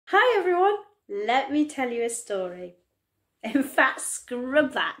Hi everyone, let me tell you a story. In fact,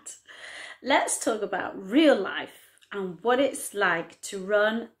 scrub that. Let's talk about real life and what it's like to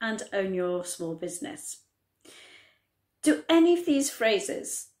run and own your small business. Do any of these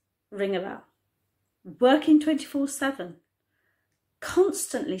phrases ring a bell? Working 24/7,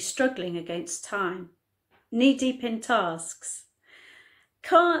 constantly struggling against time, knee-deep in tasks,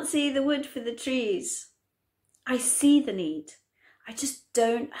 can't see the wood for the trees. I see the need. I just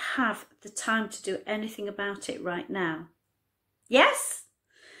don't have the time to do anything about it right now. Yes?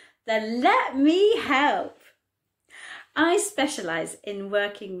 Then let me help. I specialise in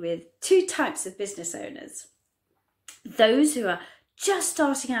working with two types of business owners. Those who are just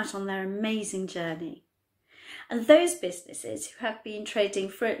starting out on their amazing journey, and those businesses who have been trading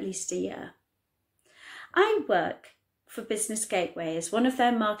for at least a year. I work for Business Gateway as one of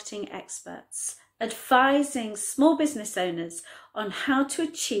their marketing experts, advising small business owners on how to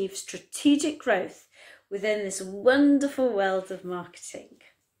achieve strategic growth within this wonderful world of marketing.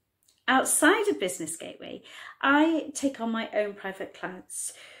 Outside of Business Gateway, I take on my own private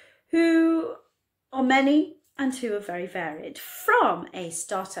clients who are many and who are very varied, from a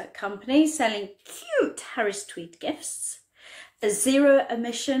startup company selling cute Harris Tweed gifts, a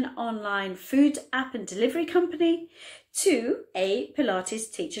zero-emission online food app and delivery company, to a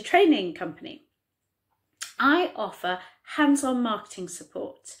Pilates teacher training company. I offer hands-on marketing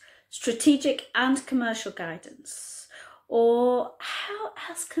support, strategic and commercial guidance, or how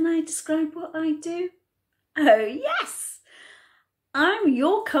else can I describe what I do? Oh yes, I'm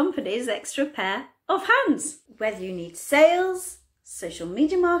your company's extra pair of hands. Whether you need sales, social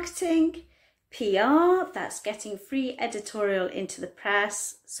media marketing, PR, that's getting free editorial into the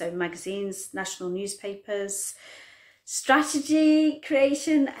press, so magazines, national newspapers, strategy,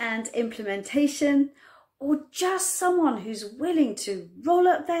 creation and implementation, or just someone who's willing to roll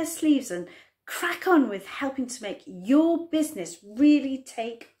up their sleeves and crack on with helping to make your business really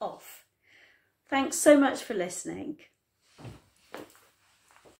take off. Thanks so much for listening.